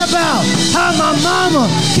mama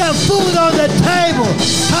kept food on the table,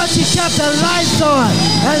 how she kept the lights on.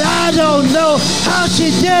 And I don't know how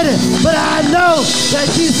she did it, but I know that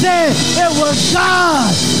she said it was God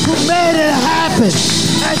who made it happen.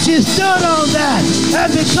 And she stood on that.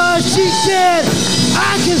 And because she did,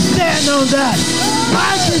 I can stand on that.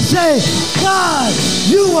 I can say, God,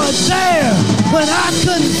 you were there when I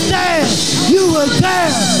couldn't stand. You were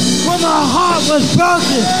there when my heart was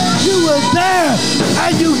broken. You were there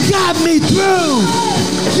and you got me through.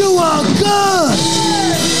 You are good.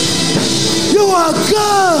 You are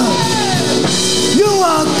good. You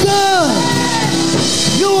are good.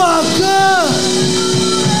 You are good.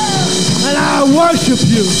 And I worship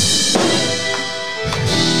you.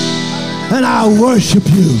 And I worship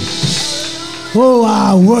you. Oh,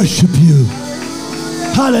 I worship you.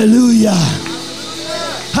 Hallelujah.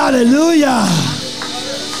 Hallelujah.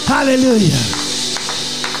 Hallelujah.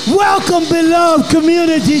 Welcome, beloved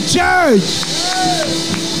Community Church.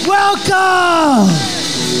 Welcome.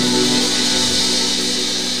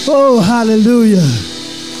 Oh, hallelujah.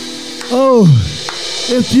 Oh,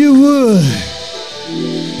 if you would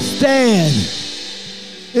stand,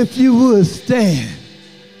 if you would stand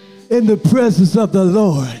in the presence of the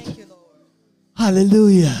Lord. Thank you, Lord.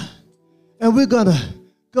 Hallelujah. And we're going to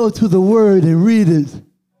go to the word and read it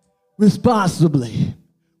responsibly.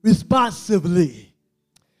 Responsively.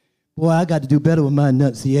 Boy, I got to do better with my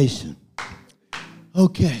enunciation.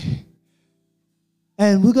 Okay.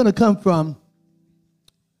 And we're going to come from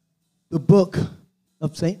the book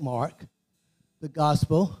of St. Mark, the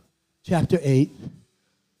Gospel, chapter 8,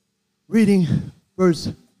 reading verse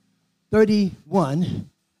 31,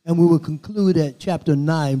 and we will conclude at chapter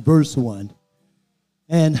 9, verse 1.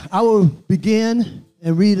 And I will begin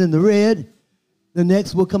and read in the red. The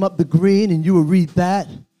next will come up the green, and you will read that.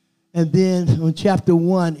 And then on chapter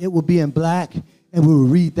 1, it will be in black, and we will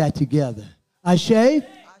read that together. Ashe? Ashe.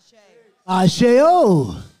 Ashe,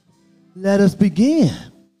 oh. Let us begin.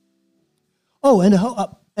 Oh,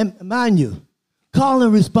 and mind you, call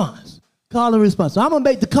and response. Call and response. So I'm going to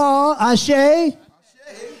make the call, Ashe, and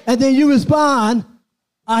then you respond,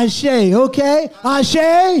 Ashe, okay? Ashe,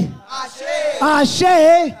 Ashe, Ashe,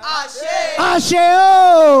 Ashe, Ashe,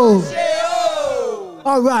 oh.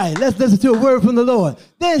 All right, let's listen to a word from the Lord.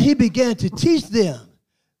 Then he began to teach them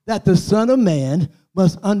that the Son of Man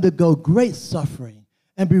must undergo great suffering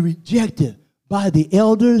and be rejected by the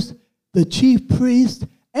elders, the chief priests,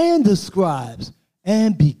 and the scribes,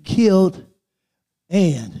 and be killed,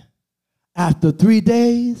 and after 3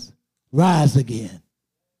 days, rise again.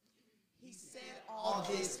 He said all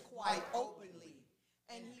this quite openly,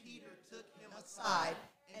 and Peter took him aside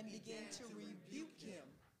and began to rebuke him.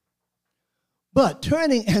 But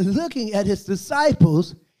turning and looking at his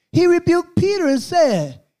disciples, he rebuked Peter and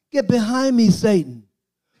said, "Get behind me, Satan,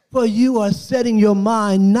 for you are setting your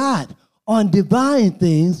mind not on divine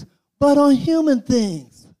things, but on human things."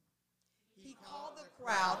 He called the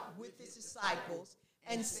crowd with his disciples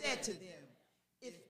and said to them, "If